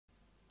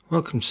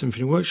Welcome to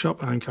Symfony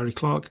Workshop. I'm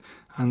Clarke,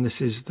 and this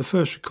is the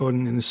first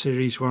recording in a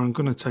series where I'm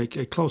going to take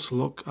a closer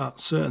look at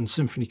certain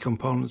Symfony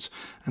components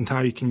and how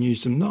you can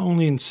use them not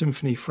only in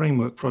Symfony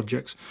framework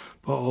projects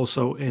but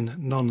also in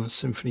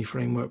non-Symfony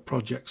framework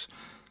projects.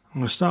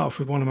 I'm going to start off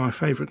with one of my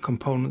favourite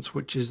components,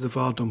 which is the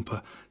Var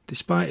Dumper.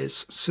 Despite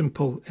its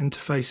simple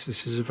interface,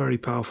 this is a very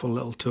powerful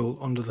little tool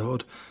under the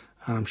hood,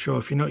 and I'm sure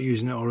if you're not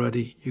using it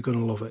already, you're going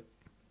to love it.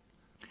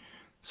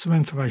 Some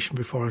information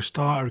before I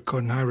start. I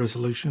record in high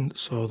resolution,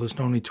 so there's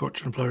no need to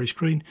watch on a blurry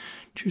screen.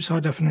 Choose high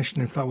definition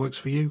if that works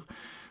for you.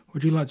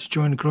 Would you like to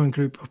join a growing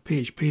group of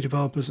PHP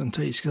developers and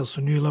take your skills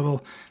to a new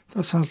level? If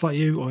that sounds like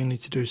you, all you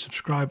need to do is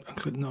subscribe and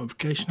click the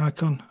notification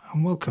icon,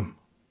 and welcome.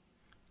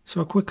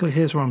 So quickly,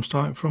 here's where I'm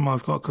starting from.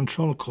 I've got a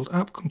controller called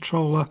App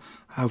Controller.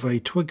 I have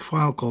a twig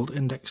file called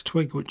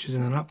index.twig, which is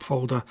in an app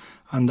folder,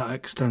 and that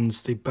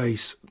extends the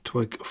base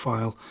twig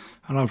file.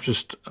 And I've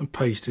just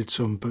pasted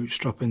some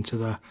bootstrap into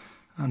there.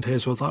 And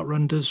here's what that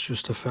renders,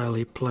 just a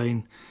fairly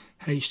plain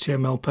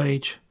HTML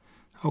page.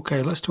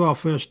 Okay, let's do our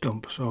first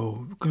dump.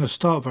 So we're going to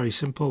start very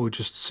simple with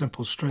just a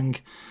simple string,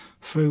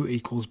 foo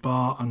equals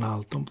bar, and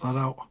I'll dump that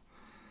out.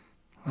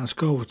 Let's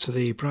go over to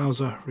the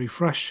browser,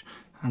 refresh,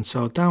 and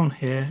so down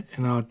here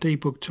in our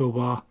debug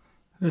toolbar,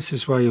 this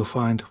is where you'll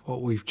find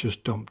what we've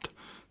just dumped.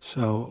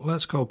 So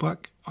let's go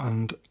back,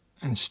 and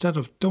instead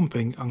of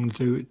dumping, I'm going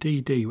to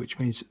do DD, which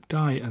means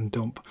die and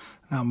dump.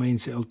 That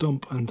means it'll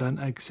dump and then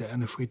exit,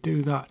 and if we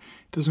do that,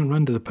 it doesn't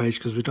render the page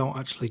because we don't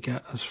actually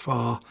get as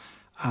far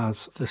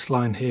as this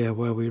line here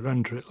where we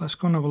render it. Let's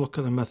go and have a look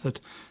at the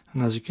method,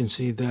 and as you can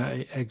see there,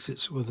 it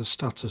exits with a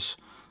status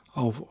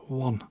of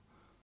 1.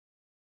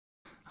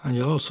 And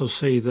you'll also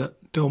see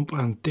that dump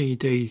and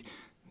DD,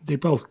 they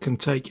both can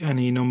take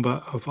any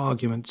number of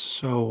arguments.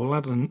 So we'll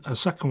add a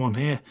second one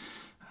here,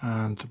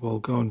 and we'll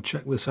go and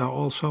check this out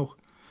also.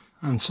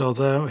 And so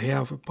there we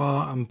have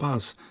bar and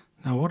baz.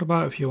 Now what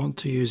about if you want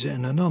to use it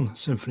in a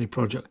non-Symfony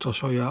project? I'll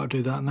show you how to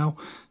do that now.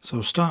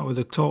 So start with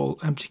a total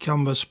empty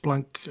canvas,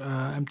 blank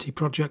empty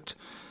project.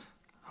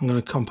 I'm going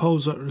to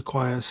compose it,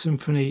 require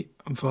Symfony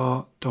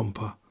Var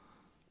Dumper.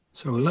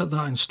 So we'll let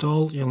that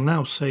install. You'll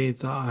now see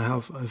that I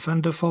have a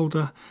vendor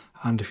folder,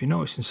 and if you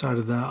notice inside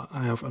of that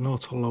I have an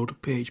autoload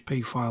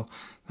PHP file.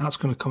 That's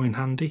going to come in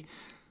handy.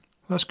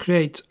 Let's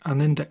create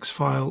an index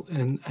file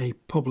in a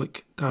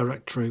public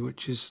directory,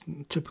 which is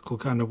typical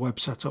kind of web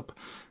setup.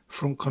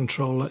 Front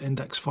controller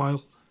index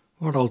file.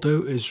 What I'll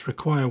do is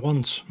require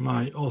once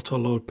my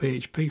autoload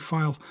PHP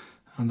file,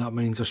 and that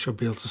means I should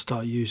be able to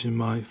start using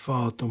my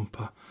Var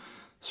Dumper.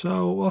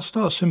 So I'll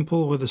start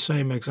simple with the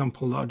same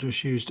example that I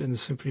just used in the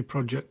Symfony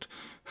project.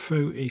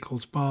 Foo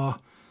equals bar.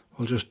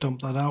 We'll just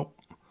dump that out.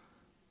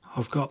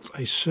 I've got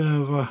a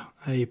server,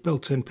 a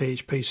built-in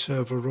PHP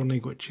server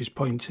running, which is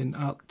pointing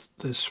at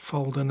this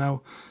folder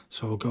now.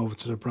 So I'll go over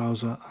to the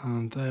browser,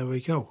 and there we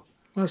go.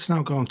 Let's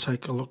now go and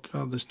take a look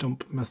at this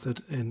dump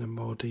method in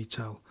more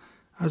detail.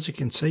 As you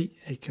can see,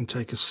 it can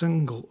take a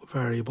single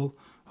variable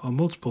or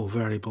multiple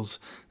variables.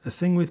 The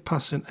thing with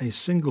passing a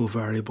single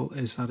variable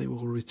is that it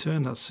will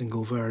return that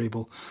single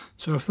variable.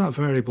 So if that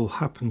variable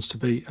happens to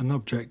be an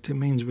object, it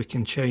means we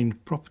can chain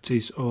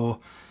properties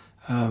or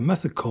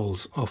method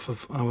calls off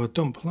of our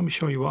dump. Let me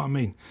show you what I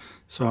mean.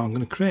 So I'm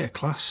going to create a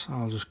class.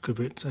 I'll just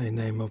give it a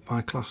name of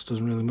my class,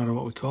 doesn't really matter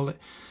what we call it.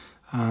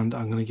 And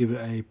I'm going to give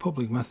it a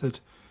public method.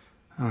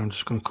 And I'm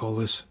just going to call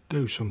this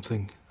do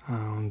something,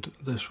 and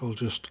this will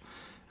just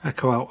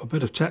echo out a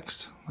bit of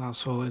text.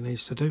 That's all it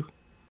needs to do.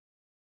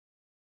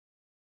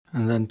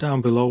 And then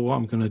down below, what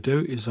I'm going to do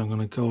is I'm going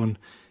to go and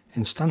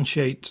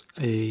instantiate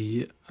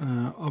a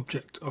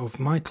object of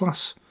my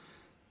class.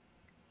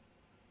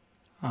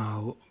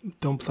 I'll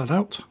dump that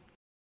out,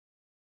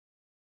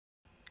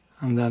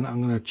 and then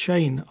I'm going to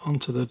chain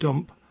onto the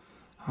dump.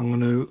 I'm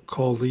going to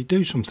call the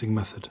do something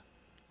method,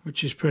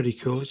 which is pretty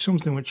cool. It's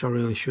something which I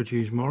really should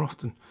use more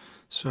often.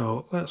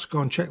 So let's go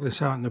and check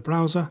this out in the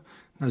browser.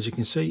 And as you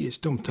can see, it's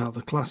dumped out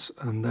the class,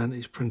 and then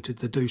it's printed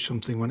the do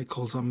something when it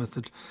calls that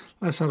method.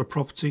 Let's add a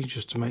property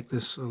just to make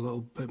this a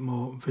little bit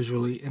more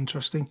visually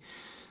interesting.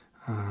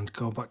 And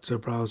go back to the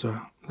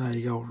browser. There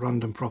you go,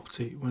 random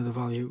property with a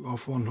value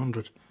of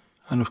 100.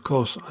 And of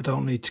course, I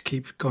don't need to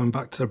keep going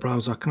back to the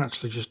browser. I can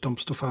actually just dump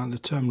stuff out in the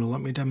terminal.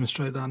 Let me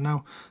demonstrate that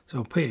now.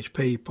 So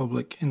php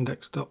public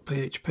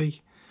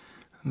index.php.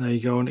 And there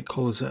you go, and it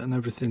colours it and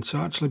everything. So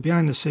actually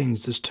behind the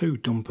scenes there's two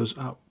dumpers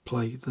at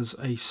play. There's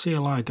a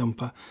CLI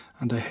dumper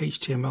and a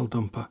HTML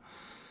dumper.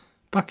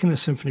 Back in the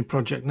Symfony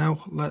project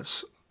now,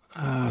 let's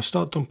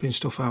start dumping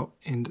stuff out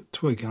in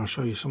Twig, and I'll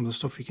show you some of the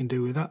stuff you can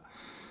do with that.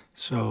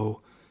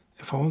 So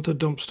if I want to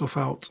dump stuff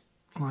out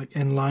like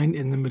inline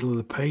in the middle of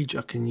the page,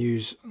 I can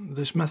use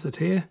this method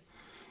here.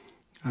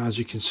 As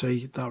you can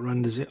see, that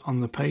renders it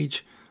on the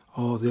page,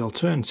 or the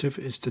alternative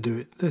is to do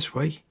it this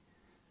way.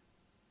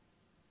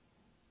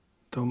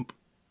 Dump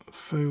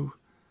foo,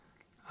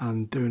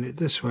 and doing it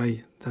this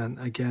way, then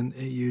again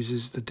it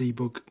uses the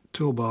debug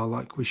toolbar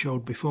like we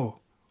showed before.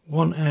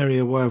 One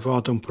area where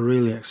Var Dumper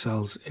really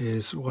excels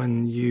is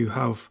when you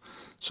have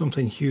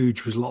something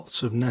huge with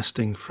lots of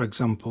nesting, for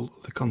example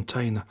the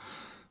container.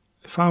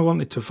 If I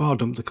wanted to var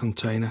dump the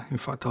container, in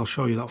fact I'll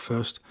show you that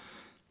first,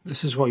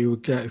 this is what you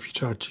would get if you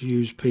tried to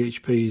use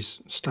PHP's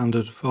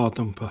standard Var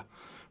Dumper.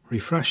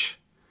 Refresh,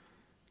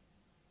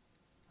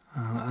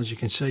 and as you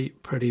can see,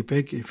 pretty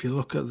big. If you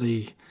look at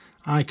the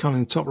icon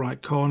in the top right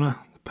corner,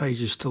 the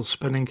page is still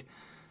spinning.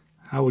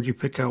 How would you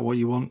pick out what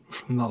you want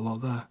from that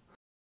lot there?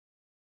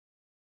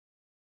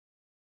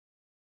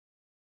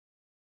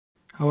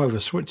 However,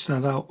 switch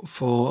that out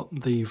for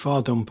the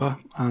Var Dumper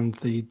and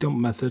the dump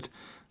method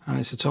and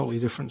it's a totally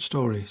different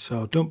story.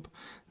 So dump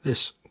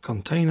this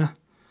container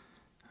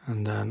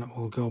and then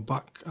we'll go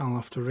back. I'll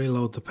have to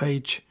reload the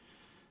page,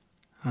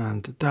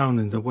 and down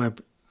in the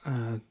web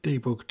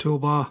debug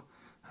toolbar,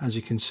 as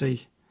you can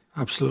see,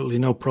 absolutely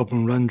no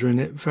problem rendering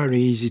it. Very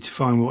easy to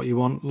find what you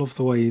want. Love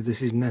the way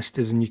this is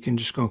nested and you can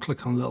just go and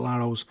click on little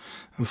arrows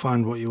and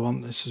find what you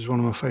want. This is one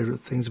of my favourite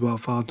things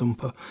about Var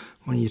Dumper,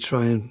 when you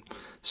try and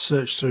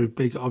search through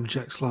big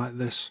objects like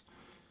this.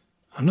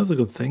 Another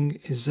good thing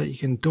is that you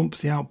can dump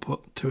the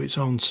output to its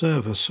own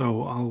server.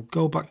 So I'll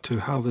go back to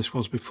how this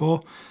was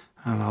before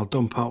and I'll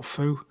dump out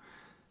foo.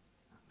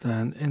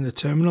 Then in the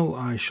terminal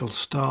I shall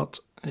start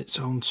its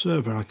own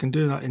server. I can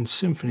do that in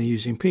Symfony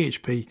using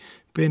PHP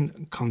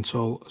bin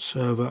console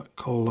server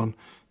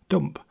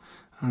 :dump,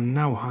 and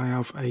now I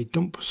have a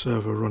dump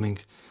server running.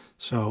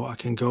 So I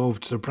can go over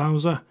to the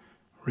browser,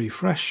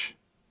 refresh,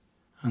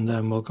 and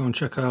then we'll go and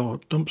check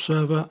out dump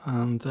server,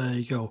 and there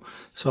you go.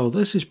 So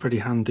this is pretty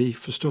handy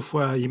for stuff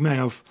where you may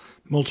have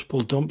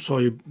multiple dumps,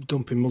 or you're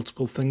dumping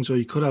multiple things, or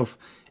you could have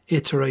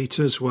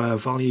iterators where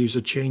values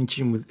are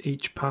changing with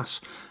each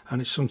pass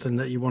and it's something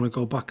that you want to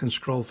go back and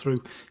scroll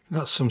through.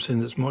 That's something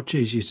that's much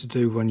easier to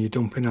do when you're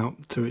dumping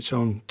out to its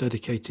own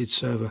dedicated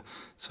server.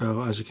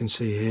 So as you can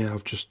see here,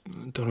 I've just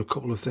done a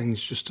couple of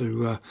things just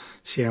to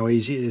see how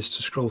easy it is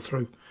to scroll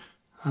through.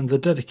 And the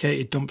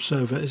dedicated dump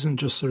server isn't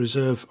just the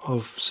reserve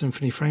of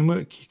Symfony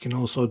framework. You can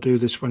also do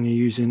this when you're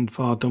using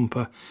Var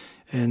Dumper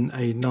in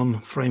a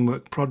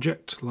non-framework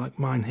project like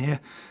mine here.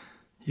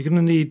 You're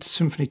going to need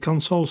Symfony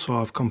console, so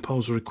I've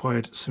composed a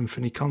required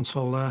Symfony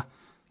console there.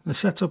 The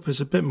setup is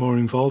a bit more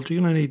involved.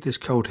 You're going to need this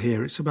code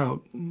here. It's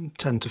about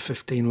 10 to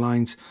 15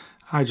 lines.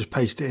 I just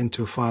paste it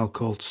into a file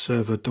called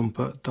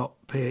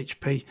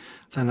serverdumper.php.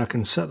 Then I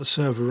can set the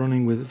server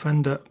running with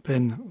vendor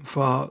bin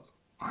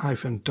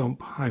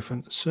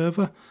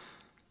var-dump-server.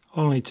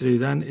 All I need to do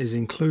then is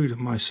include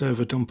my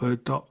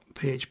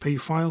serverdumper.php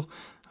file,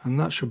 and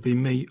that should be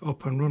me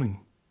up and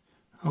running.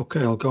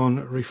 Okay, I'll go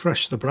and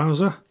refresh the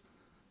browser.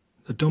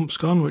 The dump's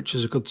gone, which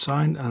is a good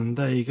sign, and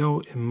there you go,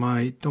 in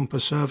my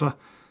dumper server,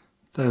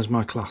 there's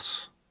my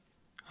class.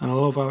 And I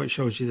love how it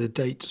shows you the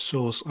date,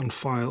 source and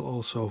file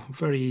also.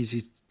 Very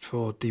easy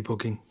for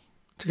debugging.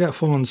 To get a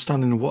full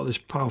understanding of what this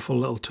powerful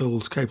little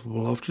tool is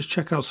capable of, just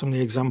check out some of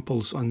the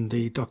examples and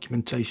the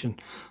documentation.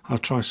 I'll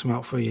try some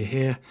out for you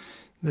here.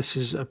 This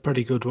is a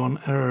pretty good one,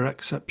 error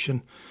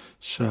exception.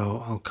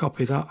 So I'll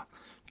copy that,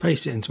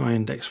 paste it into my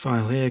index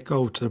file here, go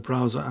over to the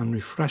browser and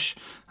refresh.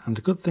 And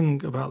the good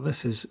thing about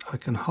this is I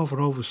can hover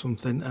over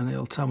something and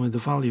it'll tell me the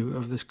value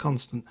of this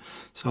constant.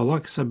 So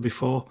like I said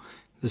before,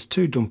 there's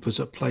two dumpers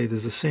at play.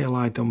 There's the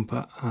CLI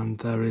dumper and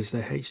there is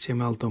the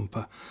HTML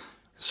dumper.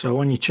 So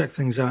when you check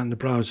things out in the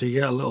browser, you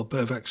get a little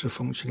bit of extra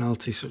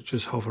functionality such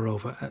as hover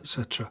over,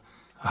 etc.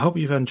 I hope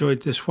you've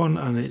enjoyed this one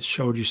and it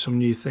showed you some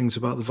new things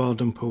about the Var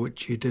Dumper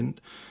which you didn't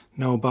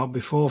know about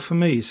before. For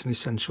me, it's an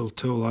essential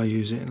tool. I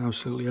use it in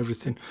absolutely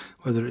everything,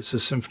 whether it's a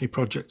Symfony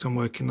project I'm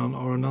working on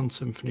or a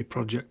non-Symfony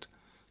project.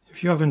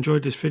 If you have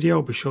enjoyed this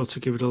video, be sure to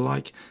give it a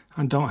like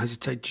and don't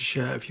hesitate to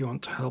share if you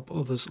want to help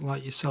others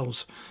like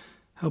yourselves.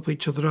 Help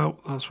each other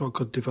out, that's what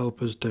good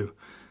developers do.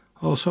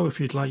 Also, if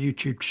you'd like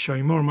YouTube to show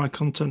you more of my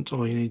content,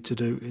 all you need to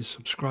do is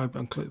subscribe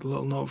and click the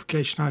little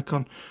notification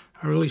icon.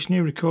 I release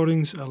new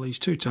recordings at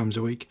least 2 times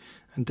a week,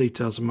 and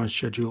details of my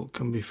schedule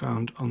can be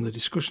found on the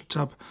discussion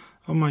tab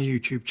on my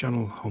YouTube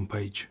channel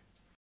homepage.